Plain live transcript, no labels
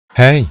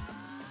Hey,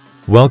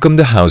 welcome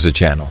to Howza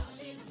channel.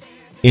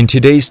 In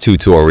today's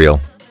tutorial,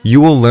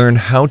 you will learn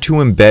how to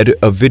embed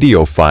a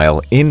video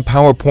file in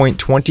PowerPoint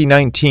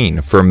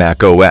 2019 for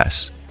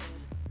macOS.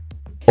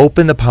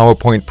 Open the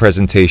PowerPoint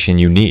presentation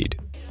you need.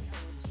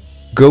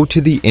 Go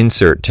to the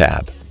Insert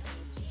tab.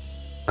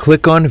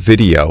 Click on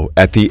Video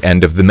at the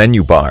end of the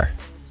menu bar.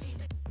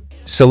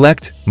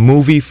 Select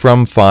Movie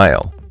from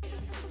File.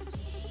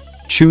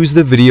 Choose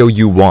the video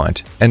you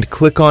want and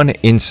click on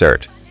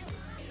Insert.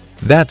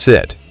 That's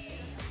it.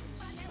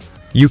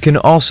 You can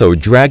also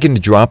drag and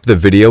drop the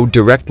video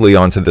directly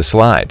onto the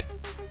slide.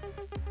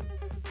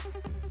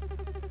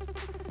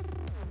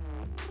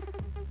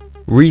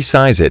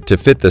 Resize it to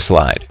fit the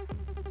slide.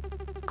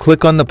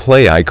 Click on the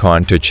play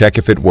icon to check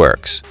if it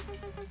works.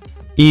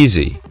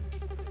 Easy.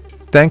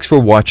 Thanks for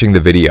watching the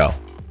video.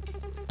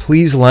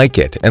 Please like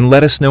it and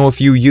let us know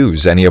if you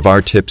use any of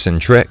our tips and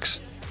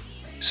tricks.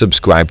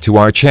 Subscribe to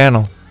our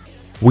channel.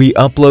 We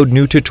upload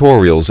new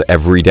tutorials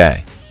every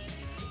day.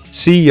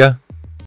 See ya!